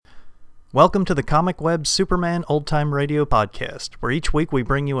Welcome to the Comic Web Superman Old Time Radio Podcast, where each week we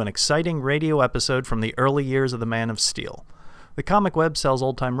bring you an exciting radio episode from the early years of the Man of Steel. The Comic Web sells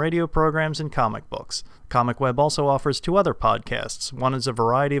old-time radio programs and comic books. Comic Web also offers two other podcasts. One is a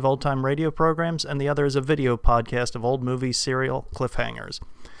variety of old-time radio programs, and the other is a video podcast of old movies, serial, cliffhangers.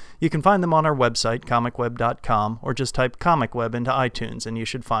 You can find them on our website, comicweb.com, or just type Comic Web into iTunes and you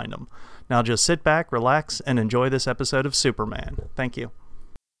should find them. Now just sit back, relax, and enjoy this episode of Superman. Thank you.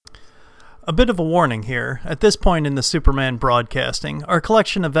 A bit of a warning here. At this point in the Superman broadcasting, our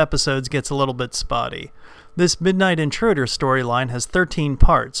collection of episodes gets a little bit spotty. This Midnight Intruder storyline has 13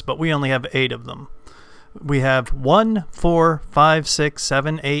 parts, but we only have 8 of them. We have 1, 4, 5, 6,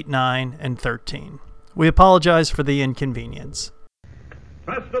 7, 8, 9, and 13. We apologize for the inconvenience.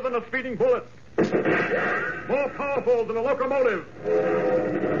 Faster than a speeding bullet. More powerful than a locomotive.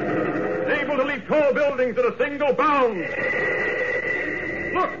 Able to leap tall buildings at a single bound.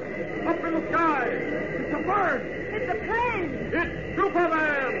 Look! Up in the sky! It's a bird! It's a plane! It's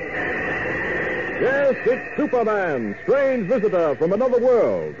Superman! Yes, it's Superman, strange visitor from another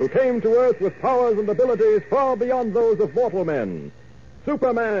world, who came to Earth with powers and abilities far beyond those of mortal men.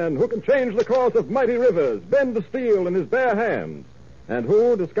 Superman, who can change the course of mighty rivers, bend the steel in his bare hands, and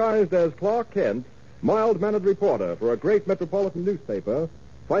who, disguised as Clark Kent, mild-mannered reporter for a great metropolitan newspaper,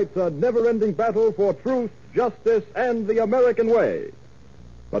 fights a never-ending battle for truth, justice, and the American way.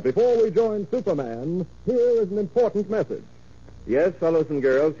 But before we join Superman, here is an important message. Yes, fellows and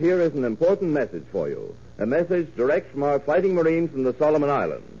girls, here is an important message for you. A message direct from our fighting Marines in the Solomon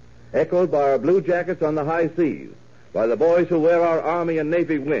Islands, echoed by our blue jackets on the high seas, by the boys who wear our Army and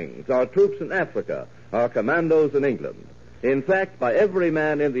Navy wings, our troops in Africa, our commandos in England. In fact, by every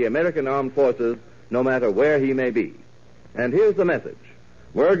man in the American armed forces, no matter where he may be. And here's the message.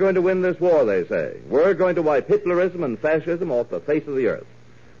 We're going to win this war, they say. We're going to wipe Hitlerism and fascism off the face of the earth.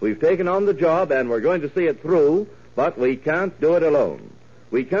 We've taken on the job, and we're going to see it through, but we can't do it alone.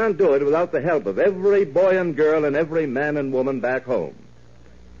 We can't do it without the help of every boy and girl and every man and woman back home.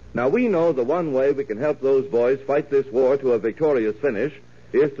 Now, we know the one way we can help those boys fight this war to a victorious finish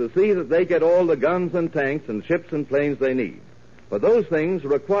is to see that they get all the guns and tanks and ships and planes they need. But those things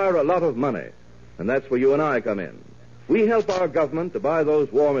require a lot of money, and that's where you and I come in. We help our government to buy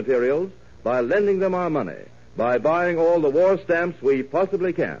those war materials by lending them our money, by buying all the war stamps we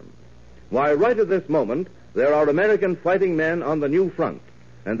possibly can. Why, right at this moment, there are American fighting men on the new front,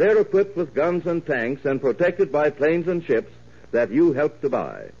 and they're equipped with guns and tanks and protected by planes and ships that you helped to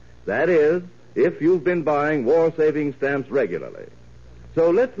buy. That is, if you've been buying war-saving stamps regularly. So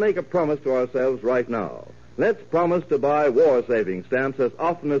let's make a promise to ourselves right now. Let's promise to buy war-saving stamps as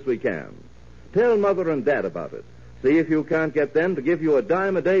often as we can. Tell Mother and Dad about it. See if you can't get them to give you a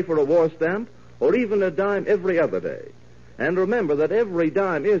dime a day for a war stamp, or even a dime every other day. And remember that every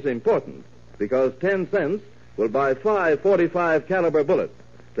dime is important, because 10 cents will buy 5 .45 caliber bullets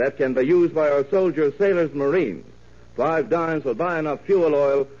that can be used by our soldiers, sailors, and Marines. 5 dimes will buy enough fuel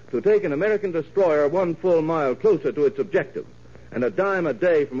oil to take an American destroyer 1 full mile closer to its objective. And a dime a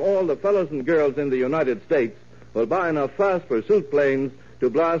day from all the fellows and girls in the United States will buy enough fast pursuit planes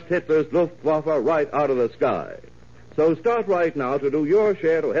to blast Hitler's Luftwaffe right out of the sky. So start right now to do your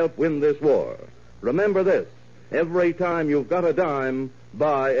share to help win this war. Remember this, every time you've got a dime,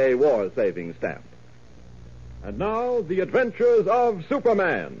 buy a war-saving stamp. And now, the adventures of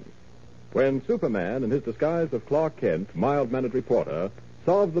Superman. When Superman, in his disguise of Clark Kent, mild-mannered reporter,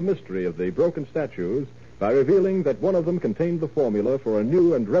 solved the mystery of the broken statues by revealing that one of them contained the formula for a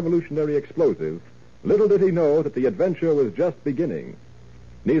new and revolutionary explosive, little did he know that the adventure was just beginning.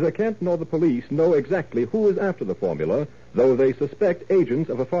 Neither Kent nor the police know exactly who is after the formula, though they suspect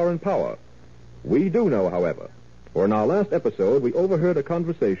agents of a foreign power. We do know, however, for in our last episode we overheard a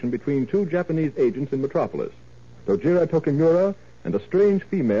conversation between 2 Japanese agents in Metropolis, Tojiro Tokimura and a strange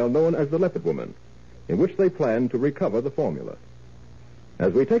female known as the Leopard Woman, in which they planned to recover the formula.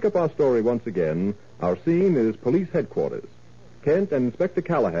 As we take up our story once again, our scene is police headquarters. Kent and Inspector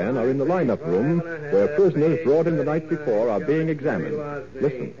Callahan are in the line-up room where prisoners brought in the night before are being examined.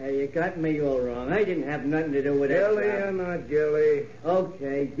 Listen. You got me all wrong. I didn't have nothing to do with it. Guilty or not guilty?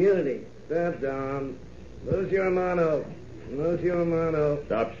 Okay, guilty. Step down. Lose your mano. Lose your mano.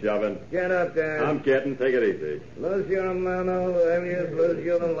 Stop shoving. Get up there. I'm getting. Take it easy. Lose your mano. Alias, lose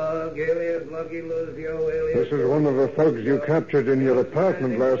your log. Alias, lucky, lose your alias. This is one of the thugs you captured in your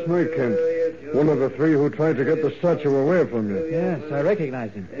apartment last night, Kent. One of the 3 who tried to get the statue away from you. Yes, I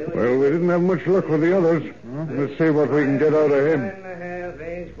recognize him. Well, we didn't have much luck with the others. Let's see what we can get out of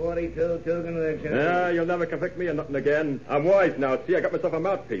him. 42, two convictions. Yeah, you'll never convict me of nothing again. I'm wise now. See, I got myself a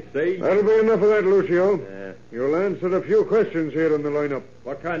mouthpiece, see? That'll be enough of that, Lucio. Yeah. You'll answer a few questions here in the lineup.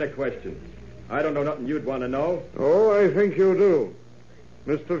 What kind of questions? I don't know nothing you'd want to know. Oh, I think you do.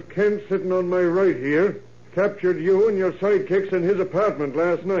 Mr. Kent, sitting on my right here, captured you and your sidekicks in his apartment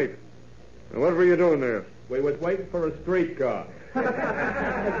last night. Now, what were you doing there? We was waiting for a streetcar.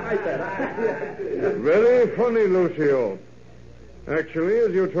 Very funny, Lucio. Actually,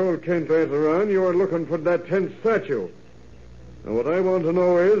 as you told Kent later on, you were looking for that 10th statue. Now, what I want to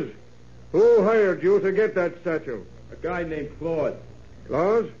know is, who hired you to get that statue? A guy named Claude.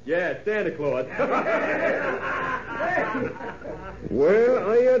 Claus? Yeah, Santa Claus. Well,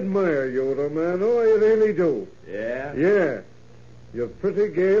 I admire you, Romano. I really do. Yeah? Yeah. You're pretty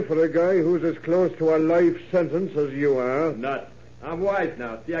gay for a guy who's as close to a life sentence as you are. Nuts. I'm wise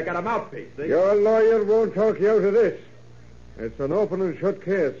now. See, I got a mouthpiece, see? Your lawyer won't talk you out of this. It's an open and shut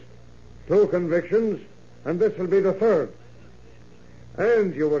case. 2 convictions, and this will be the 3rd.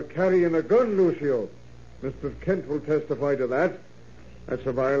 And you were carrying a gun, Lucio. Mr. Kent will testify to that. That's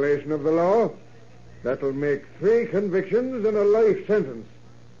a violation of the law. That'll make 3 convictions and a life sentence.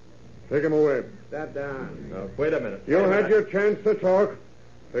 Take him away. Step down. Now, wait a minute. You had your chance to talk.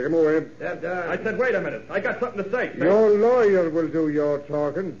 Take him away. Step down. I said, wait a minute. I got something to say. Your lawyer will do your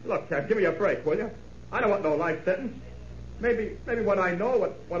talking. Look, Ted, give me a break, will you? I don't want no life sentence. Maybe when I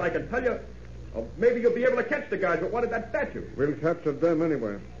know what I can tell you, maybe you'll be able to catch the guys that wanted that statue. We'll capture them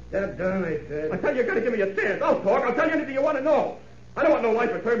anyway. Step down, I I said. tell you, you got to give me a chance. I'll talk. I'll tell you anything you want to know. I don't want no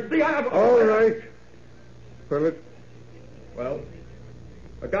life in terms. See, I have... All right. Fill it. Well,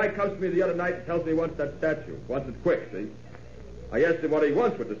 a guy comes to me the other night and tells me he wants that statue. Wants it quick, see? I asked him what he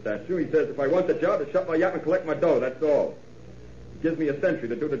wants with the statue. He says if I want the job, to shut my yap and collect my dough, that's all. He gives me a century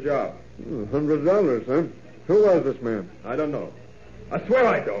to do the job. $100, huh? Who was this man? I don't know. I swear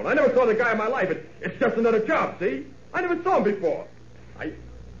I don't. I never saw the guy in my life. It's just another job, see? I never saw him before.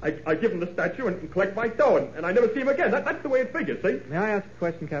 I give him the statue and collect my dough, and I never see him again. That's the way it figures, see? May I ask a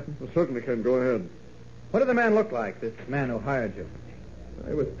question, Captain? Well, certainly can. Go ahead. What did the man look like, this man who hired you?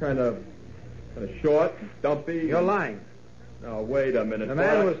 He was kind of short, dumpy. You're lying. Now, wait a minute. The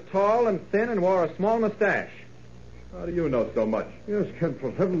man Boy. was tall and thin and wore a small mustache. How do you know so much? Yes, Kent,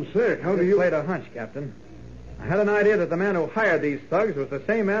 for heaven's sake, how do Just you... played a hunch, Captain. I had an idea that the man who hired these thugs was the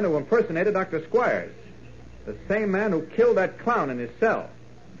same man who impersonated Dr. Squires. The same man who killed that clown in his cell.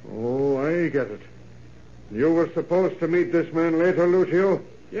 Oh, I get it. You were supposed to meet this man later, Lucio?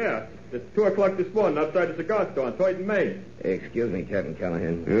 Yeah. It's 2 o'clock this morning outside the cigar store on Toyton, Maine. Excuse me, Captain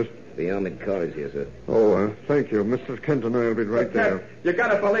Callahan. Yes? The armored car is here, sir. Oh, thank you. Mr. Kent and I will be right But, Ted, there. you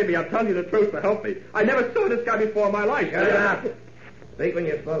gotta believe me. I'm telling you the truth to help me. I never saw this guy before in my life. Shut up. Speak when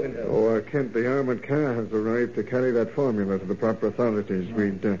you're spoken to. Oh, Kent, the armored car has arrived to carry that formula to the proper authorities.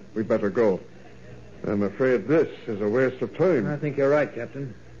 We'd better go. I'm afraid this is a waste of time. I think you're right,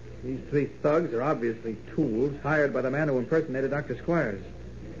 Captain. These 3 thugs are obviously tools hired by the man who impersonated Dr. Squires.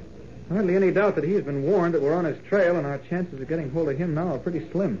 Hardly any doubt that he's been warned that we're on his trail, and our chances of getting hold of him now are pretty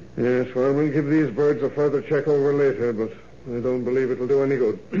slim. Yes, well, we'll give these birds a further check over later, but I don't believe it'll do any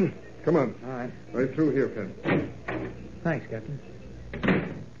good. Come on. All right. Right through here, Kent. Thanks, Captain.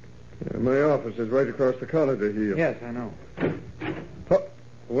 My office is right across the corridor here. Yes, I know. Oh,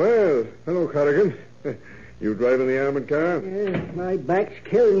 well, hello, Corrigan. You driving the armored car? My back's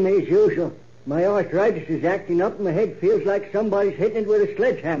killing me as usual. My arthritis is acting up and my head feels like somebody's hitting it with a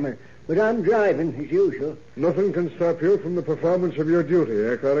sledgehammer. But I'm driving, as usual. Nothing can stop you from the performance of your duty,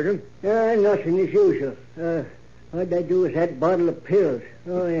 eh, Corrigan? Nothing, as usual. What I do is that bottle of pills.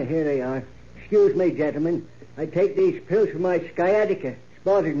 Oh, yeah, here they are. Excuse me, gentlemen. I take these pills for my sciatica. It's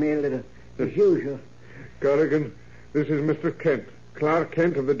bothered me a little, as usual. Corrigan, this is Mr. Kent, Clark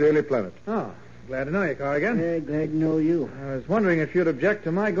Kent of the Daily Planet. Oh, glad to know you, Corrigan. Glad to know you. I was wondering if you'd object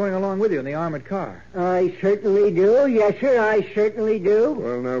to my going along with you in the armored car. I certainly do. Yes, sir, I certainly do.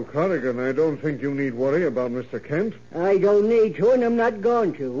 Well, now, Corrigan, I don't think you need worry about Mr. Kent. I don't need to, and I'm not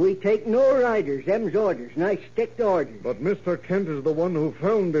going to. We take no riders. Them's orders, and I stick to orders. But Mr. Kent is the one who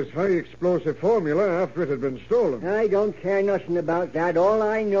found this high-explosive formula after it had been stolen. I don't care nothing about that. All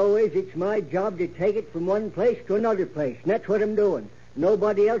I know is it's my job to take it from one place to another place, and that's what I'm doing.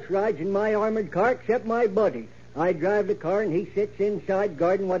 Nobody else rides in my armored car except my buddy. I drive the car, and he sits inside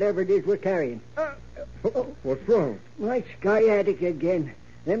guarding whatever it is we're carrying. What's wrong? My sciatica again.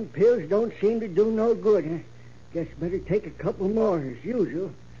 Them pills don't seem to do no good. Guess better take a couple more, as usual.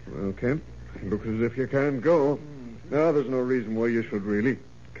 Well, Kent, looks as if you can't go. No, there's no reason why you should, really.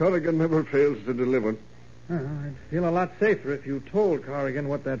 Corrigan never fails to deliver. I'd feel a lot safer if you told Corrigan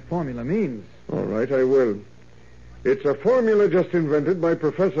what that formula means. All right, I will. It's a formula just invented by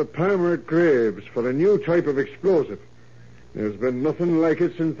Professor Palmer Graves for a new type of explosive. There's been nothing like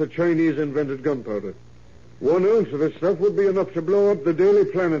it since the Chinese invented gunpowder. 1 ounce of this stuff would be enough to blow up the Daily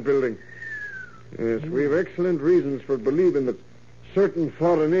Planet building. Yes, we've excellent reasons for believing that certain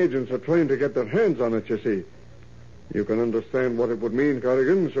foreign agents are trying to get their hands on it, you see. You can understand what it would mean,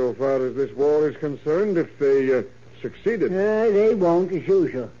 Corrigan, so far as this war is concerned, if they succeeded. They won't, as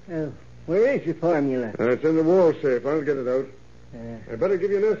usual. Where is the formula? It's in the wall safe. I'll get it out. I better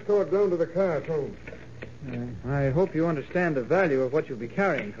give you an escort down to the car, too. I hope you understand the value of what you'll be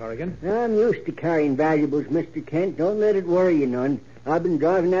carrying, Corrigan. I'm used to carrying valuables, Mr. Kent. Don't let it worry you none. I've been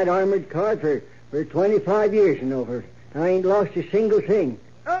driving that armored car for 25 years and over. I ain't lost a single thing.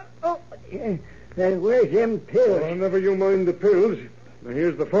 Where's them pills? Oh, never you mind the pills. Now,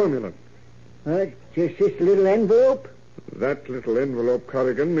 here's the formula. Just this little envelope? That little envelope,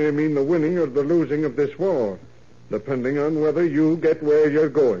 Corrigan, may mean the winning or the losing of this war, depending on whether you get where you're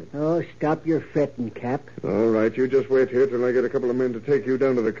going. Oh, stop your fretting, Cap. All right, you just wait here till I get a couple of men to take you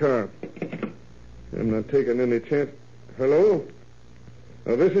down to the car. I'm not taking any chance. Hello?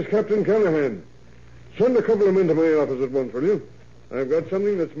 This is Captain Callahan. Send a couple of men to my office at once, will you? I've got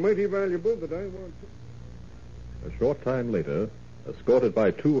something that's mighty valuable that I want to... A short time later, escorted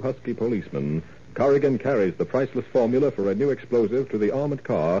by 2 husky policemen, Corrigan carries the priceless formula for a new explosive to the armored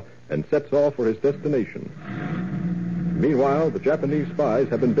car and sets off for his destination. Meanwhile, the Japanese spies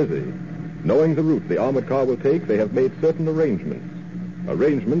have been busy. Knowing the route the armored car will take, they have made certain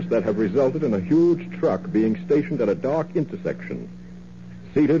arrangements that have resulted in a huge truck being stationed at a dark intersection.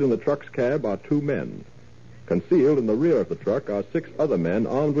 Seated in the truck's cab are 2 men. Concealed in the rear of the truck are 6 other men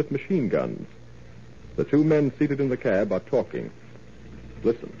armed with machine guns. The 2 men seated in the cab are talking.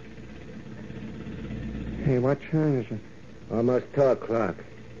 Listen. Hey, what time is it? Almost 2 o'clock.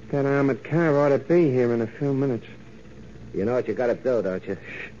 That armored car ought to be here in a few minutes. You know what you got to do, don't you?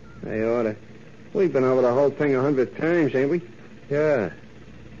 They ought to. We've been over the whole thing 100 times, ain't we? Yeah.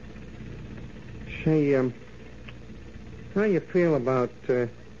 Say, how you feel about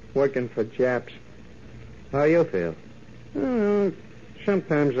working for Japs? How you feel?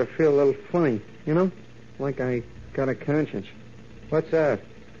 Sometimes I feel a little funny, you know? Like I got a conscience. What's that?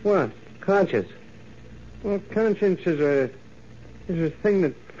 What? Conscience. Well, conscience is a thing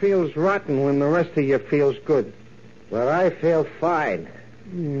that feels rotten when the rest of you feels good. Well, I feel fine.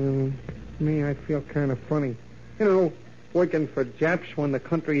 Me, I feel kind of funny. You know, working for Japs when the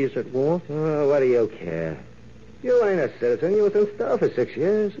country is at war. Oh, what do you care? You ain't a citizen. You was in store for 6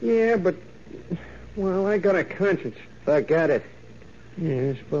 years. Yeah, but, well, I got a conscience. Forget it.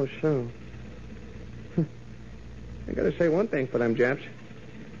 Yeah, I suppose so. I gotta say one thing for them Japs.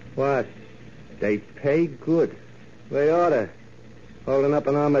 What? They pay good. They oughta. Holding up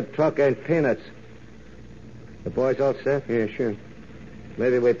an armored truck ain't peanuts. The boys all set? Yeah, sure.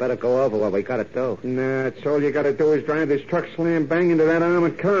 Maybe we better go over what we gotta do. Nah, it's all you gotta do is drive this truck slam bang into that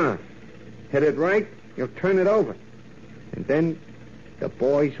armored car. Hit it right, you'll turn it over. And then the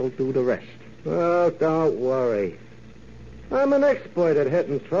boys will do the rest. Oh, don't worry. I'm an expert at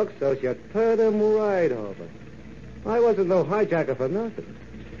hitting trucks, so you turn them right over. I wasn't no hijacker for nothing.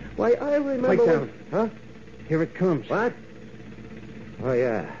 Why, I remember... Wait down. Huh? Here it comes. What? Oh,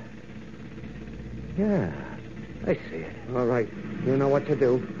 yeah. Yeah, I see it. All right. You know what to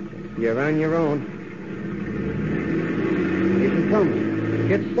do. You're on your own. Here it comes.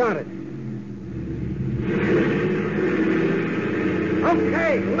 Get started.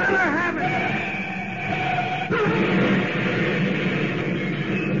 Okay, let her have it.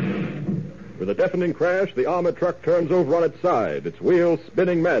 With a deafening crash, the armored truck turns over on its side, its wheels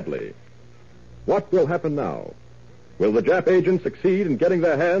spinning madly. What will happen now? Will the Jap agents succeed in getting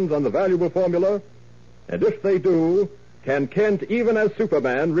their hands on the valuable formula? And if they do, can Kent, even as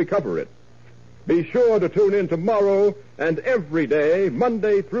Superman, recover it? Be sure to tune in tomorrow and every day,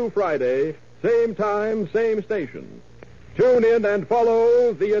 Monday through Friday, same time, same station. Tune in and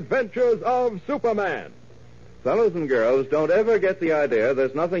follow the adventures of Superman. Fellows and girls, don't ever get the idea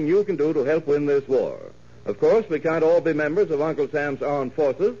there's nothing you can do to help win this war. Of course, we can't all be members of Uncle Sam's Armed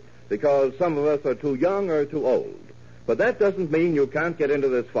Forces because some of us are too young or too old. But that doesn't mean you can't get into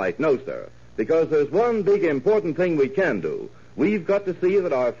this fight. No, sir. Because there's one big important thing we can do. We've got to see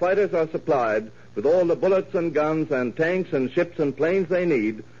that our fighters are supplied with all the bullets and guns and tanks and ships and planes they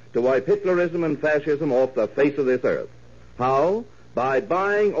need to wipe Hitlerism and fascism off the face of this earth. How? By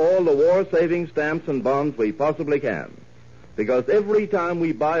buying all the war-saving stamps and bonds we possibly can. Because every time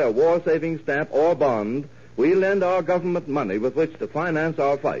we buy a war-saving stamp or bond, we lend our government money with which to finance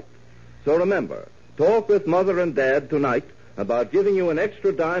our fight. So remember, talk with Mother and Dad tonight about giving you an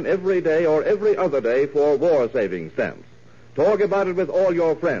extra dime every day or every other day for war-saving stamps. Talk about it with all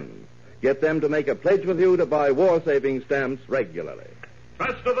your friends. Get them to make a pledge with you to buy war-saving stamps regularly.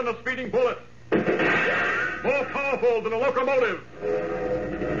 Faster than a speeding bullet. More powerful than a locomotive.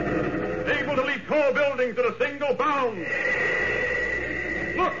 Able to leap tall buildings at a single bound.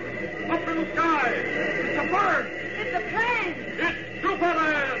 Look! Up in the sky! It's a bird! It's a plane! It's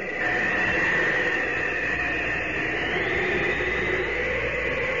Superman!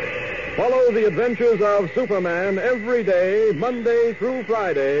 Follow the adventures of Superman every day, Monday through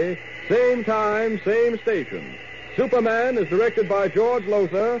Friday, same time, same station. Superman is directed by George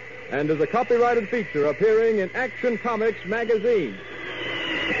Lothar and is a copyrighted feature appearing in Action Comics magazine.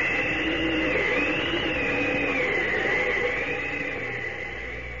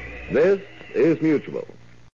 This is Mutual.